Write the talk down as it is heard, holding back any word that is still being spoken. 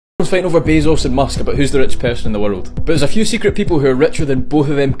Everyone's fighting over Bezos and Musk about who's the richest person in the world. But there's a few secret people who are richer than both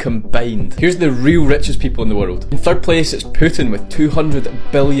of them combined. Here's the real richest people in the world. In third place, it's Putin with $200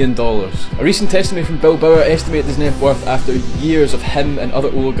 billion. A recent testimony from Bill Bauer estimated his net worth after years of him and other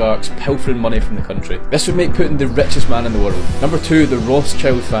oligarchs pilfering money from the country. This would make Putin the richest man in the world. Number 2, the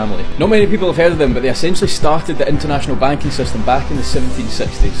Rothschild family. Not many people have heard of them, but they essentially started the international banking system back in the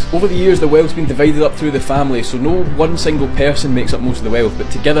 1760s. Over the years, the wealth's been divided up through the family, so no one single person makes up most of the wealth,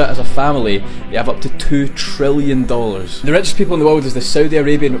 but together as a family, they have up to $2 trillion. The richest people in the world is the Saudi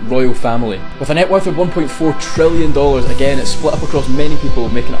Arabian royal family. With a net worth of $1.4 trillion, again, it's split up across many people,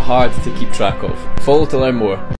 making it hard to keep track of. Follow to learn more.